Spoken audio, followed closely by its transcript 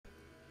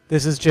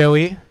This is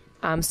Joey.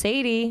 I'm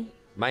Sadie.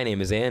 My name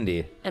is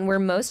Andy. And we're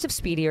most of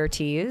Speedy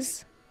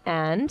Ortiz.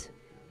 And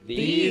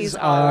these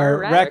are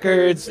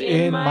records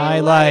in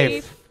my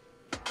life.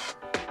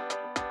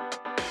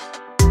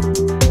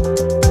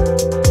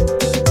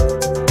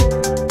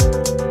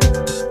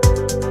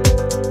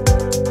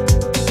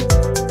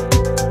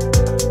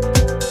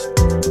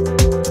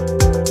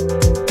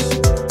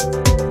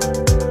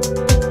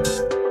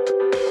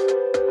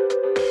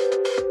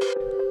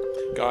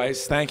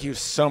 Guys, thank you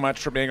so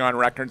much for being on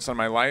Records in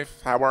My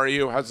Life. How are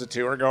you? How's the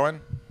tour going?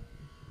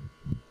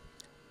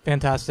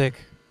 Fantastic.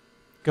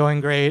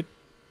 Going great.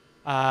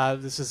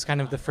 This is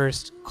kind of the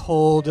first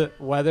cold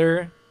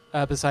weather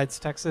besides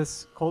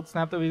Texas cold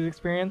snap that we've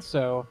experienced.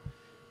 So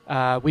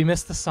we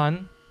missed the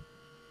sun,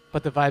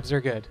 but the vibes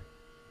are good.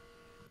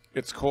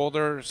 It's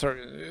colder.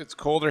 Sorry, it's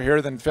colder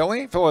here than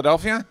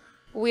Philadelphia?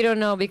 we don't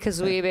know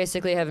because we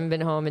basically haven't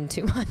been home in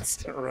 2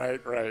 months.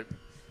 Right.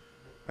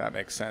 That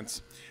makes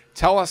sense.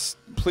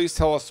 Please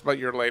tell us about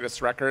your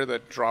latest record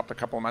that dropped a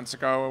couple months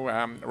ago,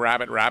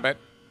 Rabbit.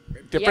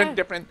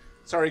 Different.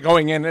 Sorry,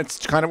 going in, it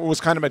was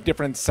kind of a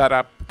different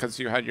setup because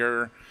you had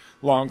your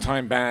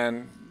longtime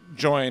band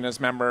join as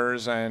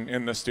members and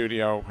in the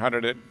studio. How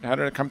did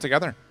it come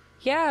together?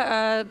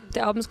 Yeah,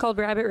 the album's called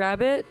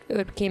Rabbit.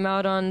 It came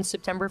out on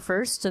September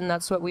 1st, and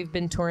that's what we've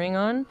been touring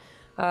on.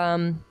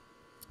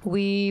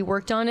 We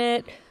worked on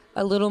it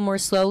a little more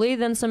slowly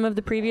than some of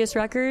the previous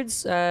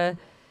records.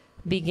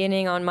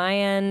 Beginning on my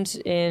end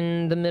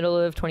in the middle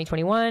of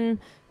 2021,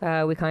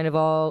 we kind of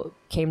all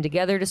came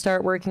together to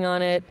start working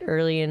on it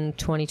early in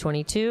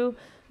 2022.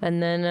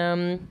 And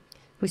then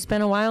we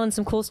spent a while in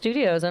some cool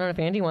studios. I don't know if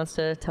Andy wants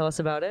to tell us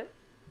about it.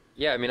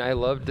 Yeah, I mean, I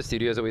loved the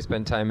studios that we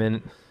spent time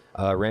in.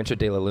 Rancho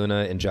de la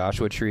Luna in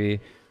Joshua Tree,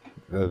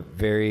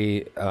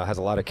 has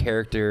a lot of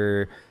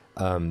character.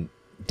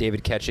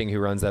 David Ketching, who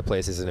runs that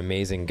place, is an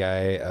amazing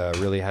guy.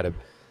 Really had a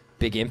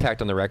big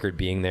impact on the record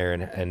being there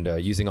and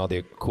using all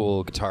the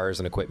cool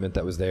guitars and equipment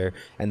that was there,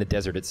 and the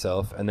desert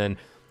itself. And then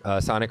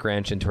Sonic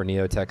Ranch in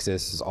Tornillo,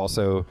 Texas is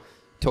also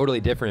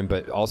totally different,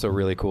 but also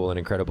really cool and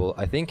incredible.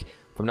 I think,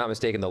 if I'm not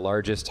mistaken, the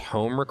largest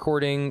home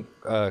recording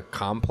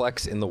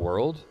complex in the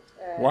world.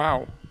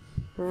 Wow.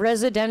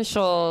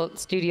 Residential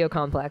studio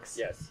complex.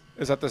 Yes.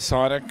 Is that the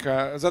Sonic?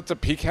 Is that the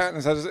pecan?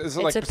 Is it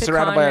like a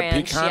surrounded by pecan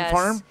a pecan ranch,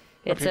 farm?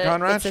 It's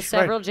pecan ranch? It's a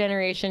several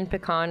generation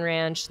pecan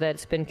ranch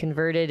that's been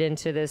converted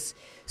into this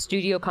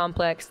studio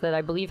complex that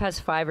I believe has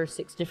 5 or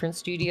 6 different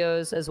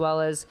studios, as well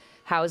as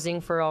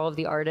housing for all of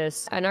the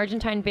artists. An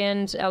Argentine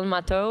band, El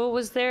Mato,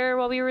 was there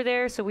while we were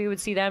there, so we would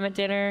see them at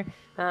dinner.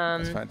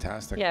 That's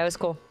fantastic. Yeah, it was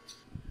cool.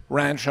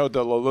 Rancho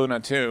de la Luna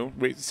too.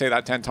 We say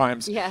that 10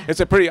 times. Yeah.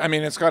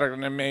 It's got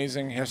an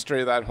amazing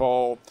history. That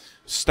whole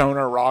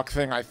stoner rock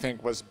thing, I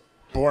think, was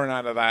born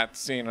out of that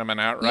Cinema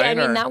Out, right? Yeah, I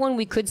mean, that one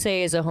we could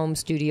say is a home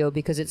studio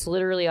because it's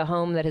literally a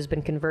home that has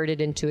been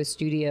converted into a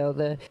studio.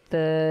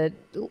 The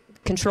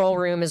control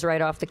room is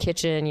right off the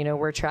kitchen. You know,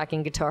 we're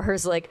tracking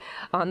guitars like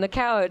on the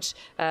couch.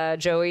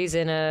 Joey's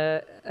in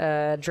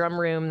a drum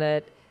room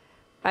that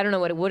I don't know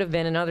what it would have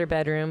been, another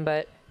bedroom,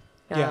 but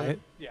Yeah.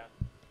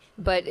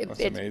 But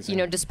it's you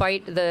know,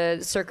 despite the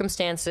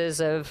circumstances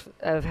of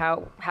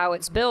how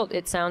it's built,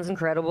 it sounds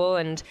incredible,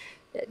 and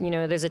you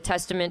know, there's a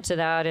testament to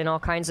that and all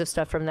kinds of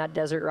stuff from that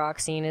desert rock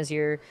scene as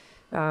you're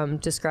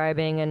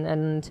describing,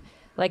 and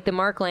like the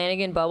Mark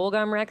Lanigan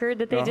Bubblegum record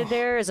that they did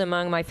there is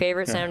among my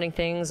favorite sounding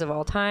things of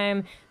all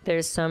time.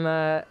 There's some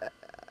a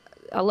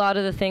lot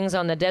of the things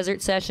on the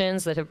Desert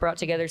Sessions that have brought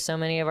together so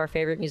many of our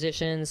favorite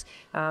musicians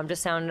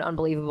just sound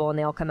unbelievable, and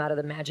they all come out of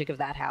the magic of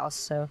that house.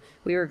 So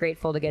we were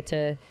grateful to get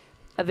to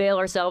avail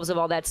ourselves of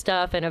all that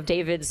stuff and of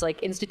David's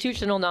like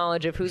institutional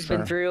knowledge of who's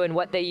been through and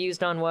what they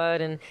used on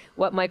what and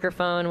what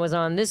microphone was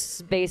on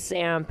this bass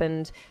amp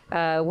and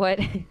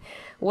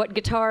what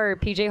guitar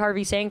PJ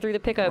Harvey sang through the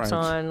pickups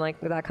on, like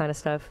that kind of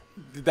stuff.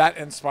 Did that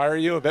inspire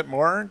you a bit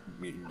more?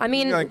 I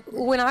mean,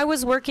 when I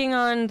was working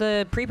on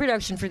the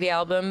pre-production for the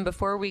album,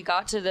 before we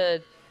got to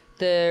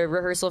the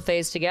rehearsal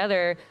phase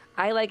together,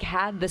 I like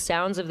had the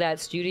sounds of that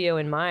studio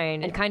in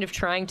mind and kind of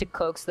trying to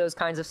coax those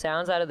kinds of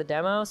sounds out of the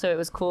demo. So it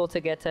was cool to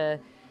get to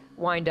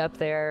wind up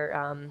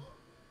there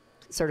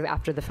sort of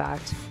after the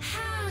fact.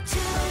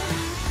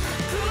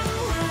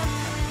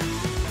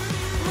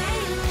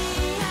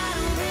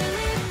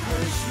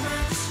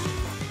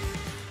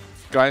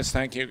 Guys,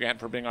 thank you again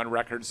for being on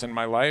Records in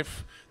My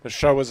Life. The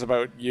show is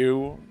about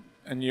you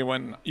and you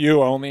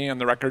only, and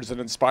the records that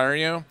inspire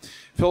you.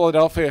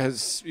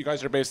 You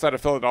guys are based out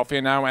of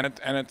Philadelphia now,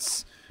 and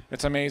it's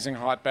amazing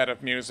hotbed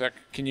of music.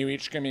 Can you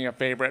each give me a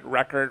favorite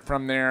record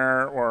from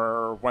there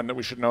or one that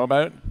we should know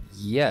about?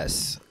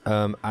 Yes.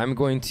 I'm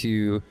going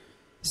to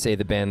say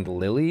the band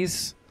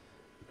Lilies,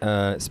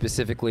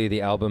 specifically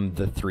the album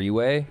The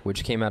Three-Way,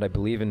 which came out, I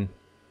believe, in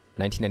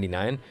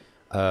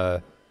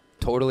 1999.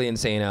 Totally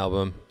insane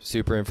album,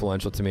 super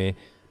influential to me.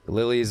 The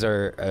Lilies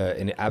are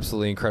an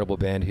absolutely incredible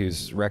band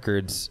whose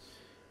records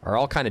are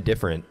all kind of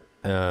different.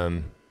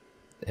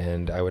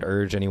 And I would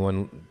urge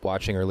anyone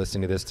watching or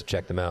listening to this to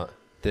check them out.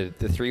 The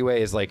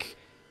Three-Way is like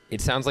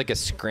it sounds like a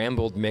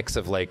scrambled mix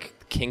of like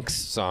Kinks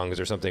songs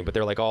or something, but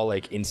they're like all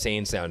like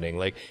insane sounding.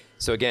 Like,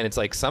 so again, it's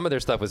like some of their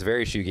stuff was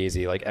very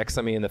shoegazy, like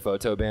Eccsame and the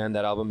Photo Band.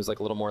 That album is like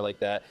a little more like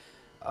that.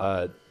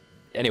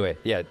 Anyway,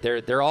 yeah,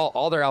 they're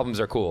all their albums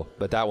are cool,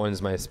 but that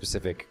one's my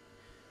specific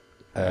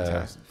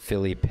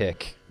Philly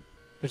pick.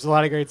 There's a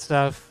lot of great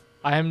stuff.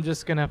 I'm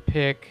just gonna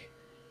pick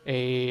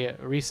a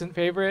recent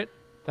favorite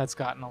that's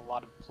gotten a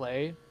lot of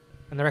play,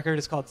 and the record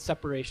is called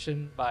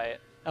 "Separation" by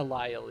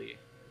Ylayali.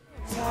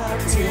 Talk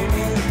to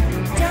me,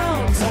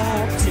 don't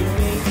talk to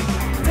me,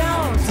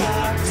 don't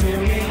talk to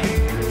me,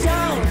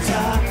 don't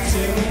talk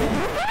to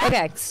me.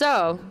 Okay,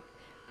 so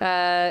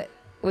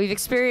we've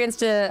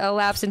experienced a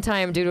lapse in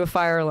time due to a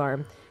fire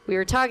alarm. We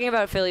were talking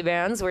about Philly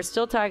bands. We're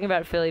still talking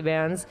about Philly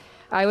bands.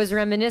 I was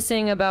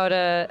reminiscing about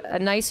a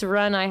nice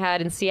run I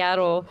had in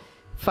Seattle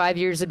 5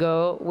 years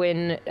ago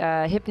when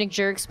Hypnic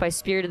Jerks by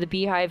Spirit of the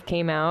Beehive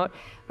came out.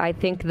 I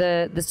think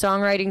the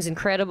songwriting's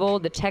incredible.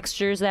 The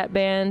textures that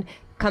band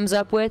comes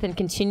up with and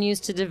continues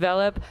to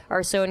develop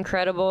are so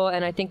incredible,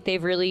 and I think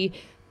they've really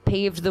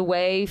paved the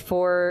way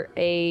for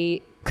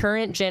a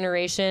current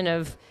generation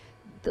of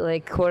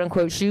like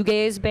quote-unquote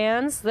shoegaze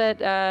bands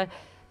that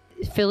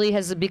Philly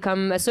has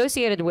become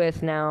associated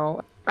with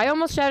now. I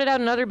almost shouted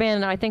out another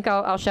band, and I think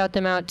I'll shout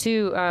them out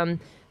too.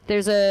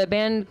 There's a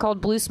band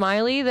called Blue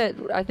Smiley that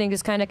I think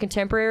is kind of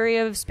contemporary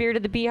of Spirit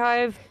of the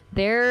Beehive.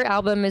 Their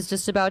album is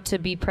just about to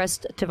be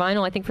pressed to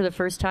vinyl, I think for the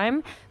first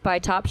time, by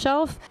Top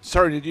Shelf.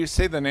 Sorry, did you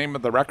say the name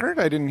of the record?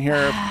 I didn't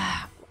hear.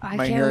 I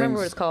can't remember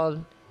what it's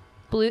called.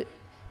 Blue,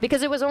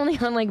 because it was only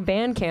on like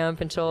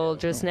Bandcamp until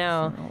just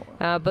now.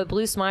 But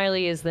Blue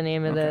Smiley is the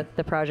name of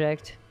the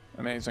project.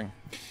 Amazing.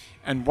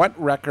 And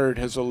what record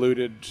has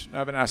eluded, I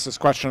haven't asked this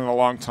question in a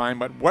long time,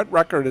 but what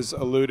record has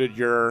eluded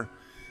your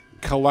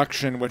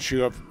collection, which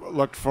you have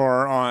looked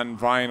for on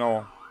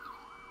vinyl?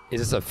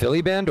 Is this a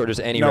Philly band or just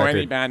any record? No,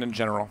 any band in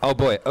general. Oh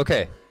boy,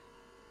 okay.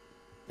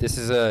 This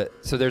is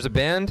so there's a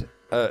band,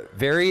 a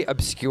very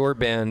obscure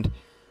band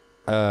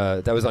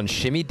that was on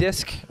Shimmy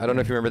Disc. I don't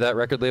know if you remember that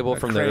record label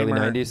from the early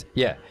 90s.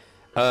 Yeah.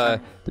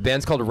 The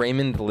band's called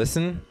Raymond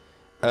Listen.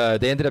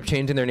 They ended up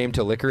changing their name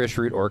to Licorice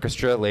Root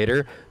Orchestra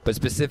later, but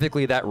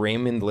specifically that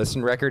Raymond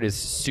Listen record is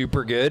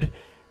super good.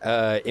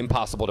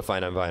 Impossible to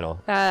find on vinyl.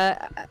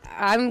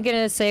 I'm going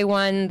to say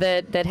one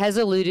that has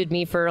eluded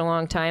me for a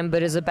long time,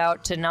 but is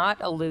about to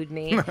not elude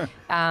me.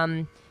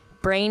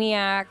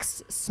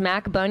 Braniacs'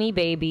 Smack Bunny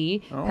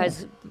Baby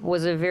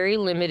was a very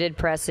limited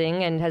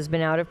pressing and has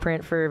been out of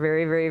print for a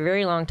very, very,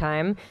 very long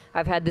time.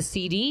 I've had the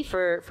CD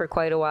for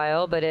quite a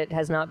while, but it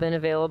has not been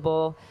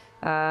available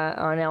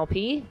on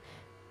LP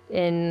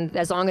in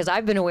as long as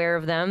I've been aware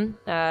of them,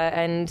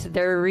 and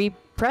they're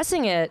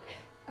repressing it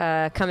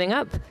coming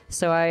up.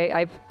 So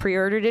I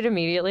pre-ordered it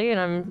immediately, and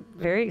I'm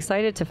very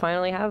excited to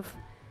finally have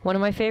one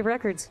of my fave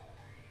records.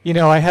 You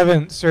know, I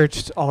haven't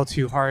searched all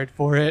too hard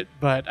for it,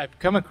 but I've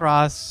come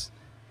across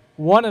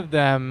one of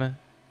them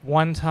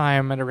one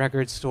time at a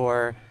record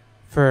store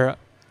for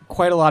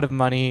quite a lot of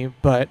money,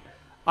 but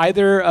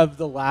either of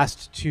the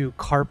last two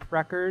Karp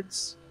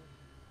records,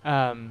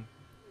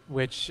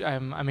 which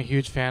I'm a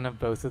huge fan of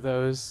both of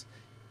those.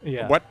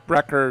 Yeah. What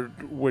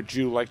record would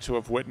you like to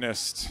have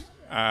witnessed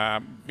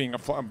being a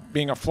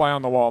fly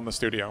on the wall in the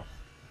studio?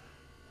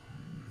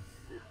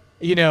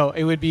 You know,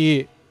 it would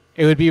be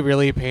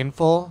really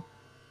painful,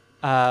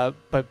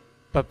 but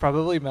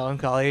probably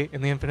Melancholy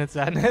in the Infinite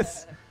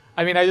Sadness.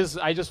 I mean, I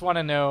just want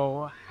to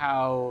know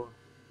how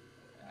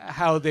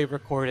they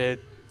recorded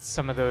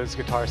some of those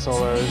guitar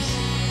solos.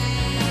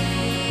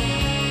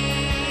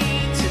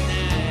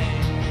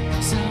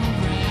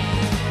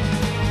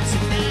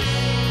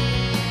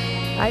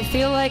 I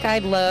feel like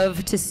I'd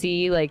love to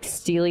see like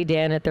Steely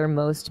Dan at their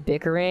most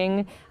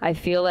bickering. I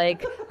feel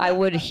like I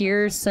would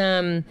hear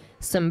some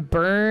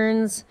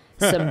burns,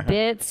 some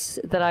bits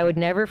that I would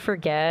never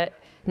forget.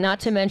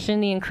 Not to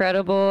mention the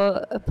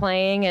incredible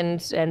playing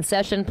and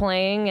session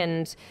playing,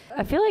 and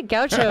I feel like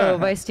Gaucho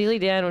by Steely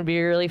Dan would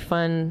be really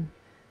fun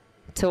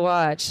to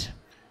watch.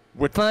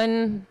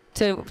 Fun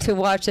to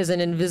watch as an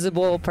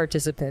invisible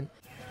participant.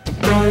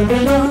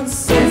 Babylon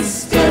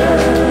sister,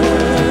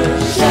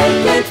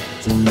 shake it.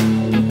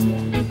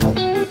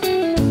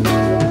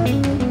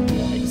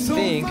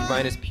 I think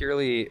mine is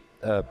purely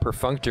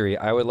perfunctory.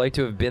 I would like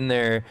to have been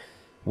there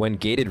when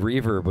Gated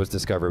Reverb was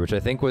discovered, which I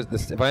think was,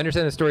 if I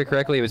understand the story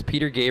correctly, it was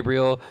Peter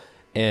Gabriel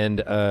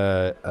and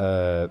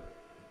I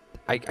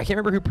can't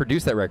remember who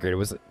produced that record. It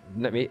was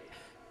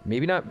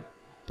maybe not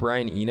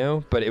Brian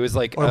Eno, but it was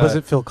like... Or was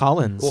it Phil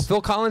Collins? Well,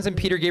 Phil Collins and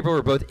Peter Gabriel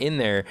were both in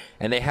there,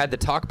 and they had the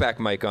talkback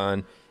mic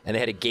on, and they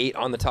had a gate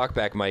on the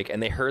talkback mic,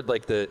 and they heard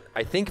like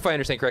I think if I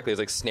understand correctly, it was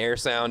like snare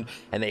sound,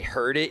 and they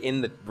heard it in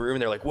the room,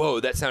 and they're like,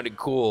 whoa, that sounded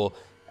cool.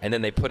 And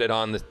then they put it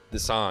on the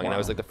song, and that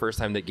was like the first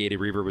time that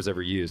Gated Reverb was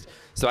ever used.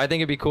 So I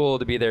think it'd be cool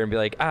to be there and be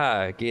like,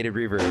 Gated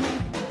Reverb.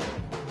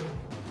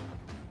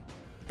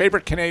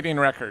 Favorite Canadian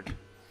record?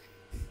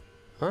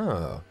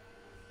 Oh.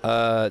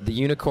 The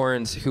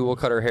Unicorns, Who Will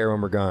Cut Our Hair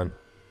When We're Gone.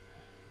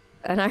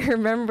 And I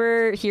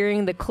remember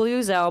hearing the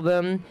Clues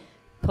album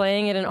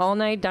playing at an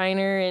all-night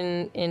diner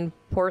in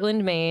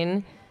Portland,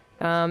 Maine,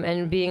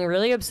 and being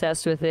really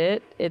obsessed with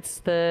it.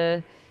 It's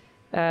a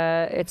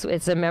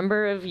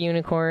member of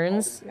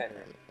Unicorns.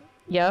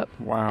 Yep.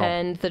 Wow.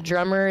 And the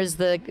drummer is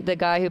the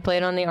guy who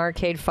played on the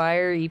Arcade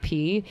Fire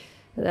EP,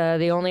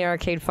 the only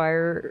Arcade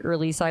Fire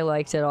release I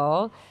liked at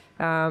all.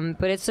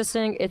 But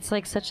it's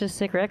like such a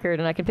sick record,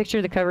 and I can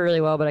picture the cover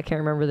really well, but I can't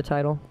remember the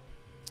title.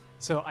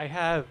 So I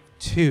have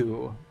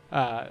two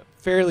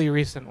fairly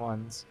recent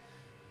ones,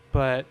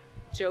 but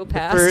Joe the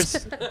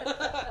passed. first,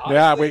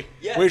 Yeah,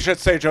 we should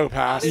say Joe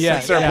passed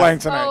since they're playing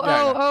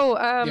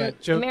tonight.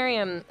 Joe-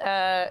 Miriam,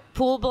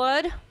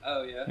 Poolblood.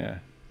 Oh yeah. Yeah.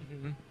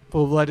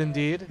 Poolblood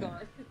indeed.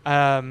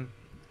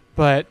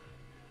 But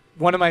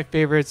one of my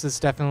favorites is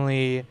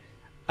definitely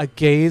A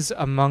Gaze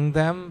Among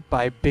Them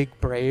by Big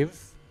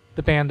Brave.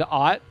 The band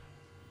Ought,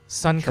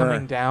 Sun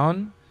Coming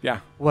Down,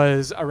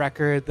 was a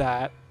record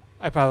that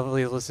I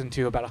probably listened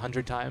to about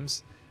 100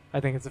 times. I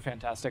think it's a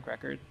fantastic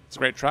record. It's a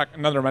great track.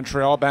 Another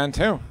Montreal band,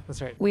 too.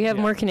 That's right. We have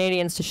more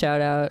Canadians to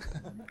shout out.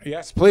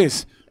 Yes,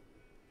 please.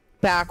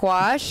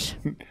 Backwash.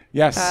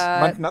 Yes.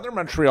 Another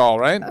Montreal,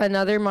 right?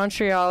 Another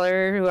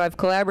Montrealer who I've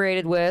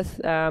collaborated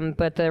with,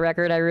 but the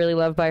record I really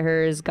love by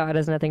her is God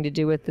Has Nothing to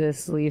Do with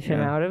This, Leave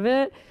Him Out of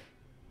It.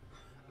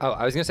 Oh,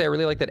 I was going to say, I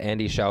really like that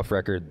Andy Schauf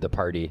record, The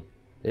Party.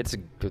 It's a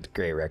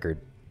great record.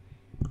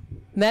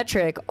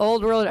 Metric,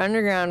 Old World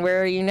Underground,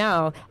 Where Are You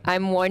Now?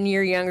 I'm 1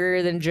 year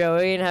younger than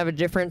Joey and have a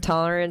different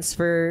tolerance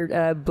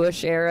for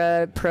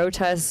Bush-era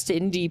protest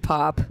indie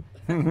pop.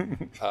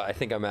 I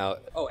think I'm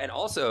out. Oh, and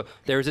also,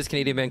 there was this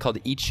Canadian band called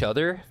Each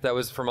Other that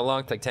was from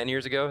like 10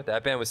 years ago.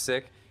 That band was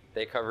sick.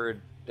 They're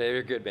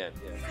a good band.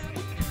 Yeah.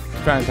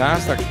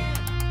 Fantastic.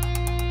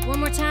 One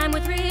more time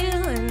with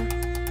reeling.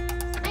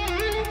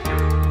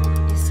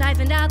 You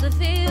siphoned out the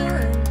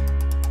feeling.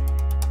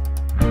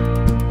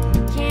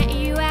 Can't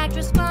you act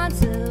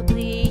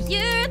responsibly?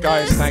 You're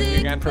Guys, the thank you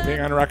again for being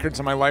on Records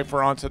in My Life.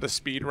 We're on to the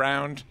speed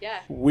round. Yeah.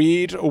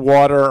 Weed,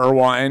 water, or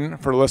wine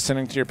for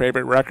listening to your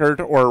favorite record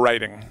or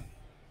writing?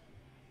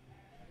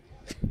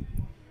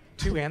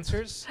 Two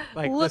answers?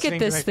 Like Look at listening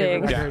to this my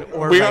favorite thing. record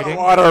or We got writing?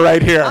 water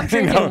right here. I'm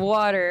drinking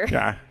water.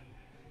 Yeah.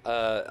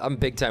 I'm a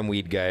big time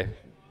weed guy,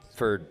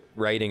 for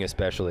writing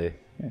especially.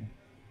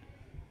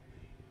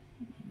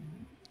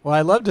 Well,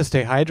 I love to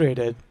stay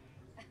hydrated.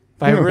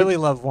 But I really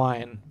love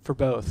wine for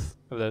both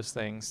of those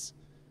things.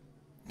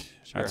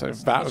 Sure. That's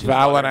a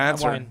valid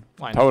answer.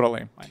 Wine.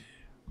 Totally. Wine.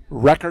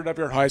 Record of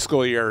your high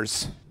school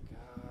years.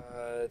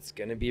 It's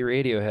going to be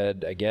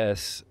Radiohead, I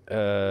guess.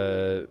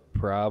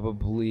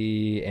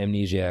 Probably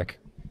Amnesiac.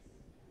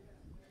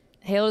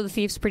 Hail to the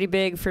Thief's pretty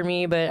big for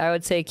me, but I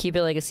would say Keep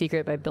It Like a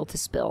Secret by Built to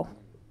Spill.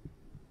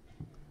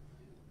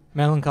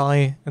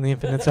 Melancholy and the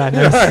Infinite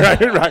Sadness.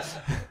 right.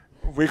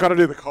 We got to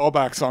do the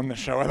callbacks on the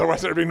show,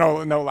 otherwise there'd be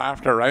no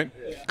laughter, right?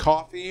 Yeah.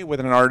 Coffee with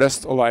an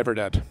artist, alive or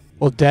dead?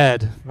 Well,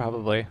 dead,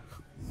 probably.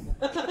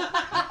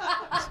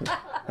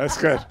 That's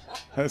good.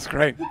 That's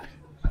great.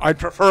 I'd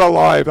prefer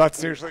alive.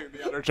 That's usually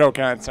the other joke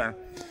answer.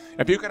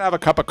 If you could have a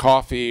cup of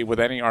coffee with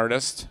any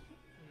artist,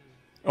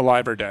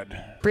 alive or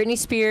dead? Britney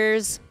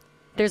Spears.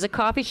 There's a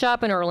coffee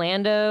shop in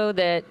Orlando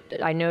that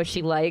I know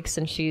she likes,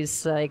 and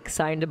she's like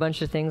signed a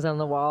bunch of things on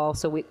the wall,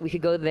 so we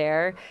could go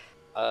there.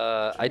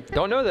 I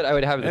don't know that I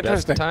would have the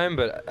best time,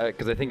 but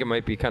because I think it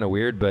might be kind of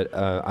weird. But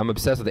I'm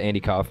obsessed with Andy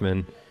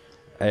Kaufman,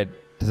 so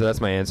that's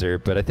my answer.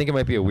 But I think it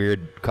might be a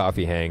weird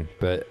coffee hang,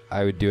 but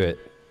I would do it.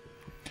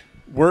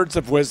 Words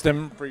of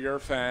wisdom for your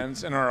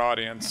fans and our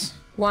audience.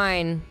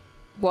 Wine,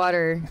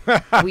 water,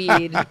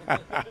 weed.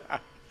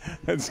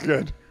 That's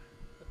good.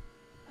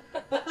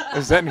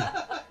 Is that any?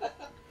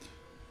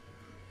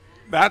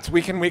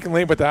 We can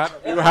leave with that.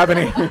 If you have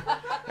any?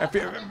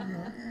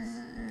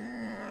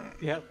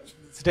 Yep.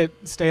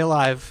 Stay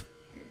alive.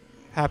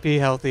 Happy,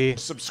 healthy.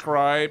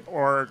 Subscribe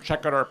or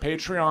check out our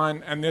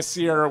Patreon. And this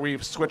year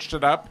we've switched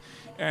it up,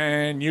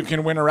 and you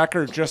can win a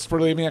record just for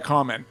leaving a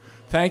comment.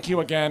 Thank you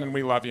again, and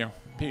we love you.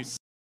 Peace.